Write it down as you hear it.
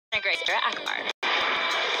Akbar.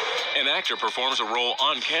 An actor performs a role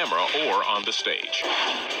on camera or on the stage.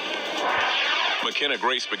 McKenna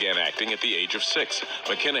Grace began acting at the age of 6.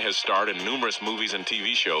 McKenna has starred in numerous movies and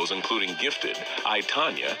TV shows, including Gifted, I,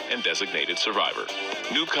 Tonya, and Designated Survivor.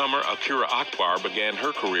 Newcomer Akira Akbar began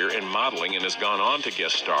her career in modeling and has gone on to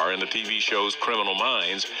guest star in the TV shows Criminal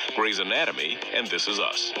Minds, Grey's Anatomy, and This Is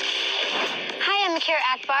Us. Hi, I'm Akira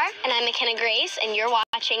Akbar. And I'm McKenna Grace, and you're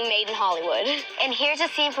watching Made in Hollywood. And here's a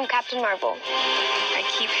scene from Captain Marvel. I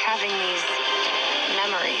keep having these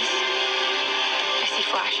memories. I see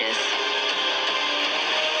flashes.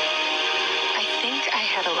 I think I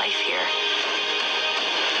had a life here.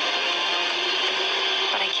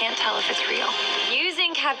 But I can't tell if it's real.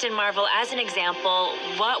 Using Captain Marvel as an example,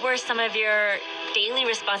 what were some of your daily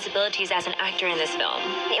responsibilities as an actor in this film?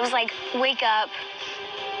 It was like, wake up,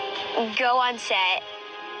 go on set,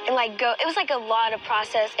 and it was like a lot of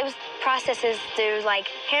processes through like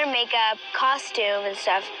hair, makeup, costume and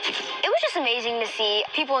stuff. It was just amazing to see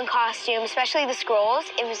people in costume, especially the Skrulls.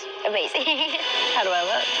 It was amazing. How do I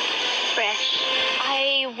look? Fresh.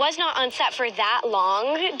 I was not on set for that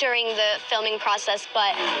long during the filming process,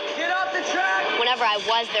 but Get off the track! whenever I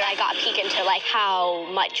was there, I got a peek into like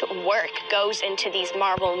how much work goes into these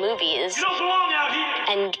Marvel movies. You don't belong out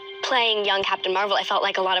here! And playing young Captain Marvel, I felt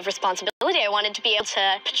like a lot of responsibility. I wanted to be able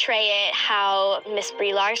to portray it how Miss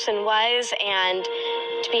Brie Larson was, and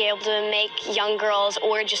to be able to make young girls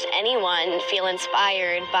or just anyone feel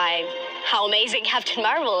inspired by how amazing Captain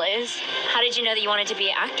Marvel is. How did you know that you wanted to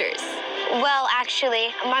be actors? Well,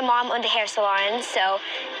 actually, my mom owned a hair salon, so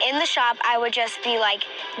in the shop, I would just be like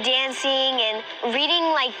dancing and reading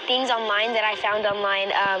like things online that I found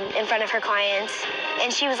online in front of her clients.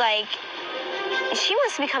 And she was like, she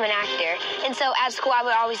wants to become an actor. And so at school, I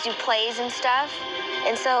would always do plays and stuff.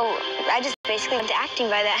 And so I just basically went to acting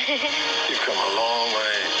by that. You've come a long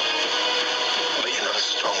way, but you're not as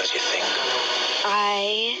strong as you think.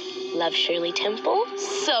 I love Shirley Temple.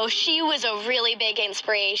 So she was a really big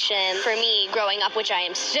inspiration for me growing up, which I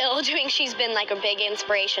am still doing. She's been like a big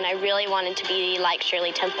inspiration. I really wanted to be like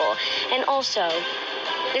Shirley Temple. And also,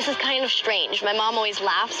 this is kind of strange. My mom always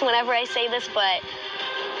laughs whenever I say this, but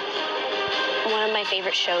one of my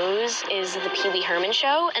favorite shows is the Pee Wee Herman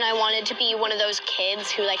show, and I wanted to be one of those kids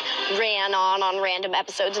who like ran on random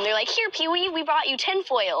episodes, and they're like, here, Pee Wee, we brought you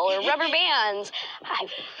tinfoil or rubber bands. I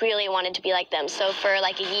really wanted to be like them. So for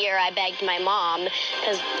like a year, I begged my mom,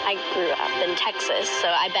 because I grew up in Texas, so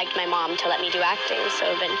I begged my mom to let me do acting. So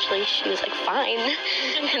eventually she was like, fine,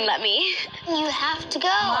 and let me. You have to go.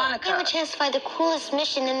 Monica. You have a chance to find the coolest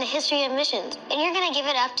mission in the history of missions. And you're gonna give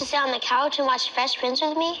it up to sit on the couch and watch Fresh Prince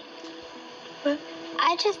with me?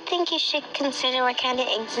 I just think you should consider what kind of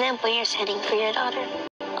example you're setting for your daughter.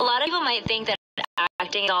 A lot of people might think that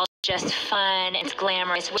acting is all just fun and it's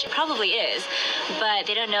glamorous, which it probably is, but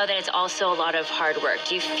they don't know that it's also a lot of hard work.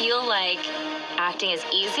 Do you feel like acting is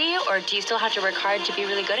easy, or do you still have to work hard to be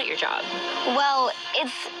really good at your job? Well,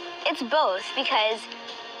 it's both, because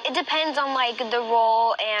it depends on like the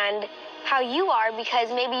role and how you are,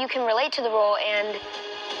 because maybe you can relate to the role and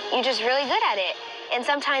you're just really good at it. And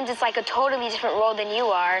sometimes it's like a totally different role than you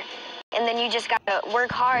are, and then you just gotta work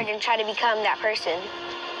hard and try to become that person.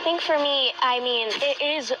 I think for me, I mean, it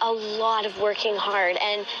is a lot of working hard,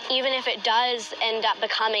 and even if it does end up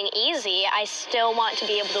becoming easy, I still want to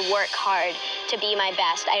be able to work hard to be my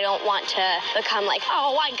best. I don't want to become like,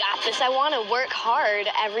 oh, I got this. I want to work hard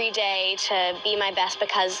every day to be my best,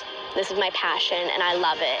 because this is my passion and I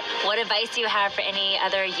love it. What advice do you have for any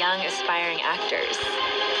other young aspiring actors?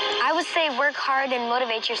 I would say work hard and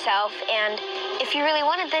motivate yourself, and if you really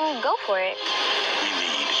want it, then go for it. We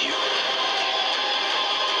need you.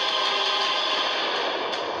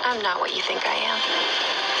 I'm not what you think I am.